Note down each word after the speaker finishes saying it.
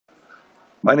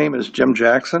My name is Jim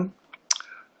Jackson.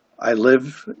 I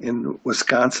live in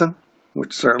Wisconsin,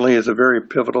 which certainly is a very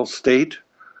pivotal state.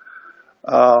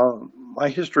 Uh, my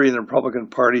history in the Republican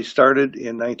Party started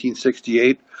in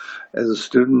 1968 as a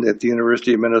student at the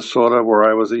University of Minnesota, where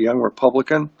I was a young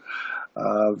Republican,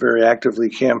 very actively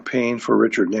campaigned for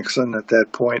Richard Nixon at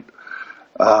that point.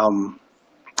 Um,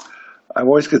 I've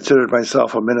always considered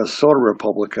myself a Minnesota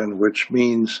Republican, which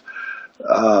means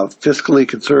fiscally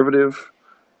conservative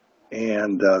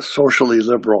and socially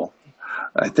liberal.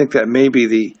 I think that maybe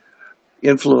the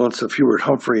influence of Hubert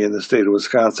Humphrey in the state of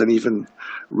Wisconsin even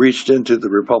reached into the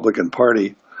Republican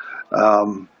Party.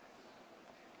 Um,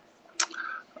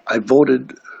 I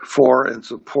voted for and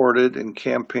supported and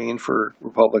campaigned for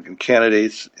Republican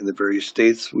candidates in the various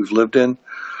states we've lived in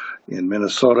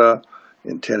Minnesota,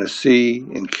 in Tennessee,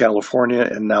 in California,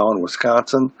 and now in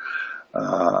Wisconsin.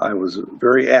 I was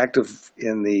very active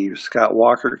in the Scott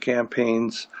Walker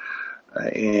campaigns,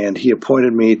 and he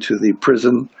appointed me to the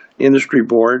Prison Industry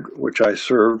Board, which I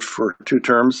served for 2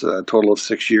 terms, a total of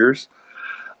 6 years,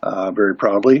 very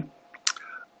proudly.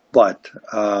 But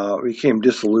became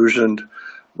disillusioned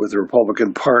with the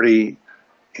Republican Party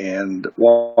and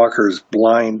Walker's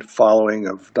blind following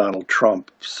of Donald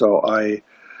Trump. So uh,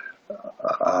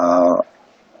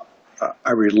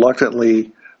 I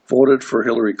reluctantly voted for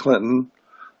Hillary Clinton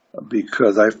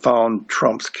because I found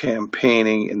Trump's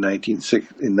campaigning in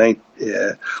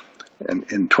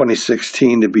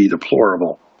 2016 to be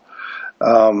deplorable.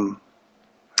 Um,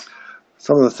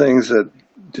 some of the things that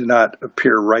do not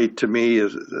appear right to me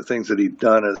is the things that he's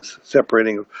done is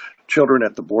separating children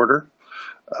at the border.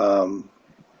 Um,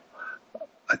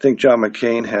 I think John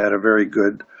McCain had a very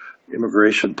good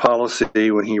immigration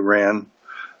policy when he ran.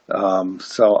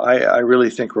 So I really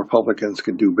think Republicans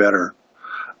can do better.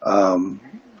 Um,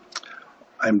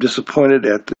 I'm disappointed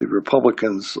at the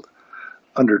Republicans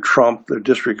under Trump, their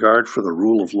disregard for the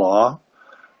rule of law.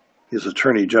 His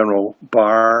Attorney General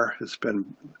Barr has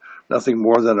been nothing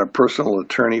more than a personal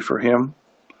attorney for him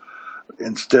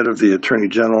instead of the Attorney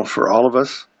General for all of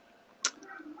us.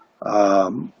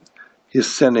 Um,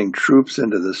 his sending troops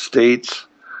into the states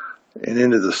and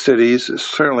into the cities is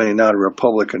certainly not a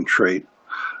Republican trait.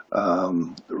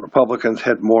 The Republicans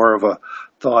had more of a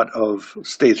thought of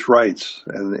states' rights,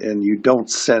 and you don't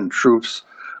send troops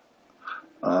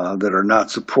that are not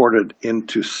supported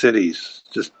into cities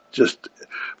just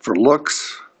for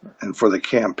looks and for the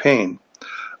campaign.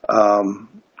 Um,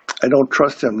 I don't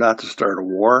trust him not to start a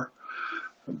war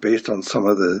based on some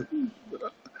of the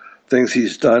things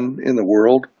he's done in the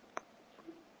world.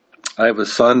 I have a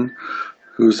son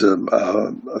who's a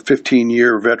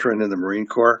 15-year veteran in the Marine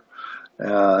Corps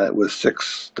with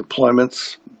 6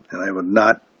 deployments, and I would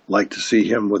not like to see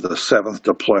him with a 7th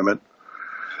deployment.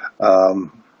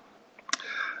 Um,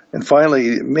 and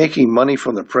finally, making money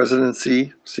from the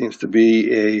presidency seems to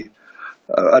be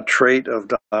a trait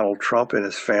of Donald Trump and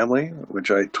his family,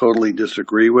 which I totally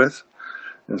disagree with,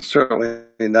 and certainly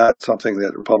not something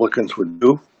that Republicans would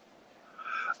do.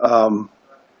 Um,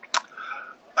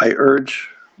 I urge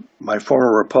my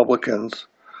former Republicans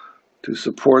to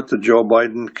support the Joe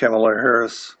Biden-Kamala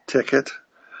Harris ticket.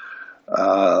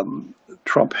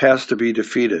 Trump has to be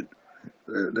defeated.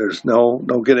 There's no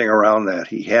getting around that.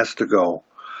 He has to go.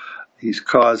 He's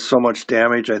caused so much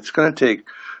damage. It's going to take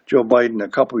Joe Biden a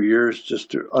couple of years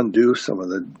just to undo some of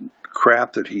the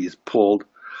crap that he's pulled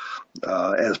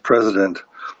as president.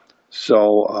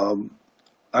 So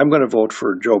I'm going to vote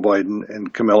for Joe Biden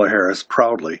and Kamala Harris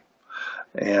proudly.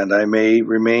 And I may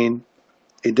remain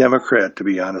a Democrat, to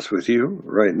be honest with you.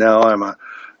 Right now, I'm an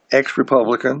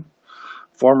ex-Republican,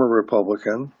 former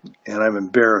Republican, and I'm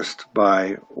embarrassed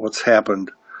by what's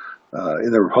happened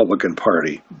in the Republican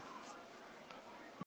Party.